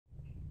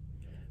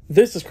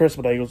This is Chris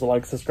with Eagles.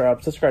 Like,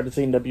 subscribe to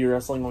CNW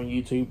Wrestling on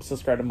YouTube,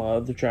 subscribe to my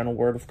other channel,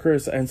 Word of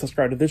Chris, and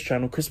subscribe to this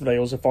channel, Chris with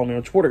Eagles, and follow me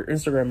on Twitter,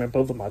 Instagram, and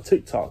both of my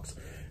TikToks.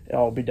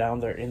 I'll be down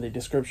there in the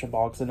description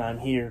box, and I'm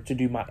here to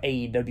do my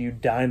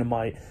AEW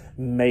Dynamite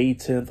May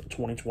 10th,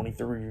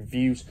 2023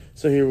 reviews.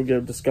 So here we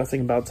go,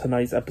 discussing about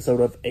tonight's episode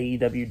of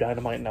AEW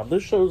Dynamite. Now,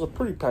 this show is a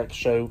pretty packed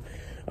show.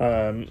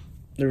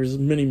 There's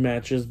many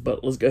matches,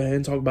 but let's go ahead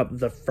and talk about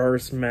the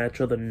first match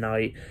of the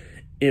night.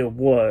 It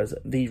was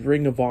the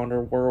Ring of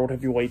Honor World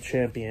Heavyweight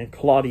Champion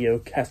Claudio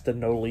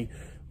Castagnoli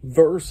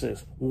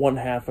versus one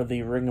half of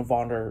the Ring of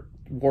Honor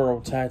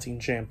World Tag Team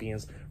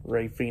Champions,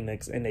 Rey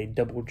Fenix, in a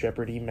Double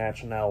Jeopardy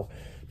match. Now,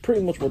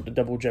 pretty much what the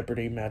Double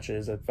Jeopardy match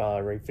is, if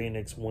Rey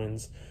Fenix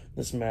wins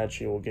this match,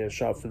 he will get a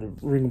shot for the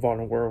Ring of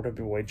Honor World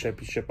Heavyweight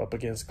Championship up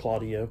against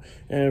Claudio.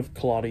 And if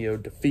Claudio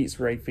defeats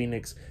Rey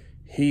Fenix,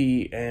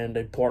 he and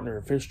a partner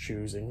of his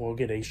choosing will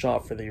get a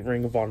shot for the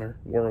Ring of Honor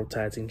World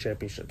Tag Team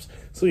Championships.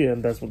 So yeah,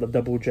 that's what the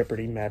Double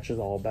Jeopardy match is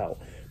all about.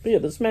 But yeah,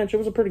 this match, it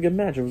was a pretty good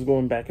match. It was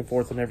going back and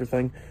forth and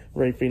everything.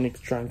 Rey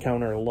Fenix trying to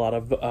counter a lot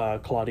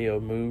of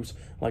Claudio moves.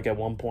 Like at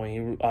one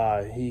point,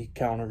 he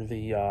countered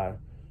the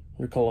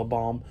Ricola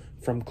Bomb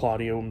from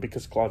Claudio, and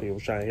because Claudio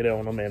was trying to hit it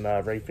on him,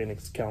 and Rey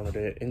Fenix countered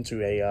it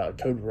into a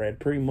Code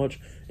Red pretty much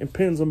and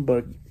pins him,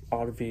 but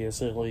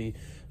obviously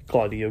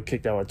Claudio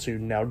kicked out at 2.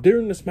 Now,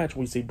 during this match,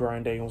 we see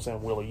Bryan Daniels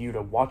and Wheeler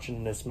Yuta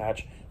watching this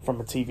match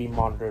from a TV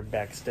monitor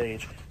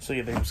backstage. So,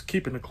 yeah, they was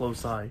keeping a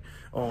close eye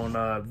on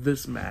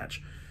this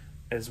match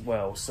as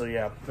well. So,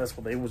 yeah, that's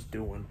what they was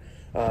doing.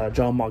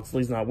 Jon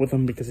Moxley's not with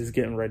him because he's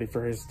getting ready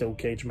for his steel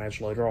cage match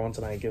later on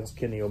tonight against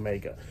Kenny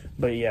Omega.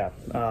 But, yeah,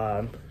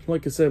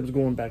 like I said, it was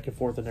going back and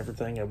forth and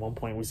everything. At one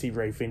point, we see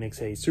Rey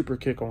Fenix a super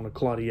kick on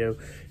Claudio.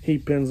 He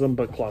pins him,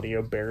 but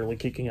Claudio barely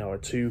kicking out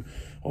at 2.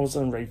 All of a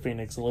sudden, Rey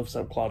Fenix lifts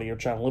up Claudio,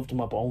 trying to lift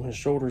him up on his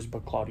shoulders,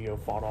 but Claudio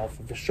fought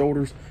off of his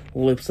shoulders,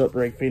 lifts up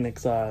Rey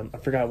Fenix. I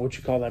forgot what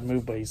you call that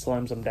move, but he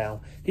slams him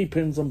down. He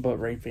pins him, but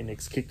Rey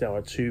Fenix kicked out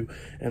at 2,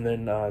 and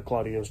then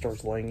Claudio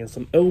starts laying in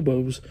some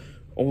elbows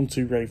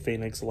onto Rey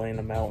Fenix, laying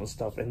him out and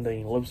stuff, and then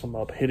he lifts him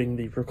up, hitting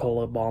the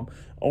Ricola Bomb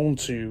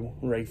onto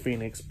Rey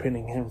Fenix,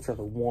 pinning him for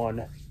the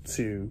 1,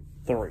 2,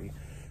 3.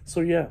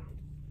 So yeah,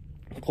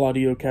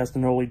 Claudio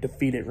Castagnoli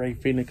defeated Rey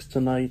Fenix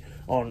tonight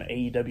on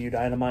AEW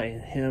Dynamite,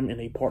 and him and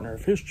a partner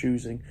of his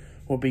choosing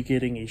will be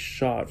getting a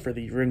shot for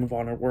the Ring of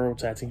Honor World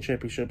Tag Team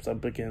Championships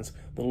up against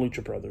the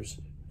Lucha Brothers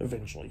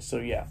eventually. So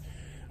yeah,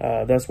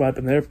 that's what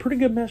happened there. Pretty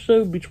good match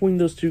though between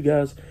those two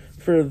guys.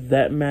 For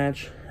that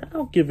match,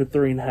 I'll give it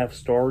 3.5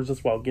 stars.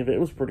 That's what I'll give it.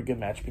 It was a pretty good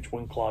match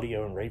between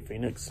Claudio and Rey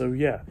Fenix. So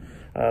yeah,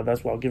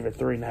 that's why I'll give it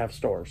 3.5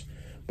 stars.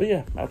 But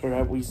yeah, after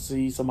that we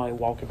see somebody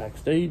walking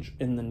backstage,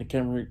 and then the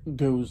camera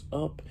goes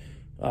up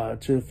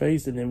to the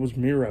face, and it was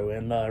Miro,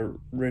 and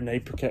Renee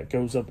Paquette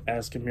goes up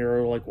asking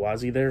Miro, like, why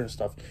is he there and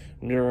stuff.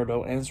 Miro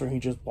don't answer, he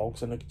just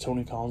walks into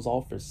Tony Khan's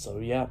office. So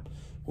yeah,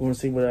 we're going to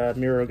see what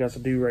Miro got to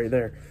do right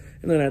there.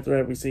 And then after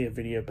that, we see a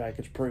video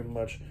package pretty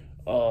much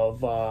of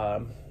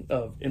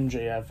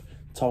MJF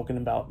talking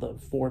about the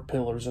 4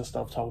 pillars and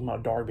stuff, talking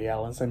about Darby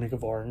Allin, Sammy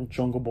Guevara, and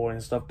Jungle Boy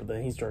and stuff, but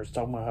then he starts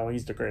talking about how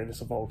he's the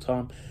greatest of all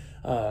time,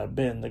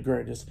 been the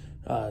greatest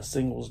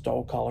singles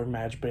dog collar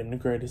match, been the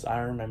greatest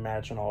Iron Man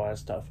match, and all that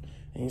stuff.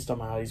 And he's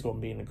talking about how he's going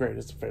to be in the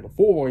greatest Fatal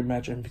 4-Way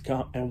match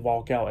and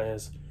walk out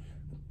as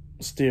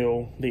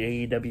still the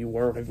AEW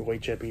World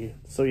Heavyweight Champion.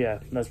 So yeah,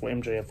 that's what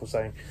MJF was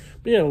saying.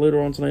 But yeah,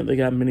 later on tonight, they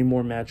got many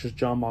more matches.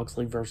 Jon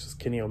Moxley versus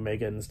Kenny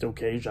Omega in the steel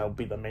cage. That'll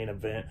be the main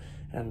event,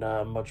 and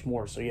much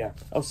more. So yeah,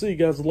 I'll see you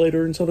guys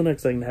later until the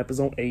next thing that happens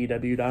on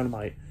AEW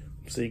Dynamite.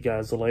 See you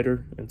guys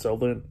later. Until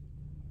then.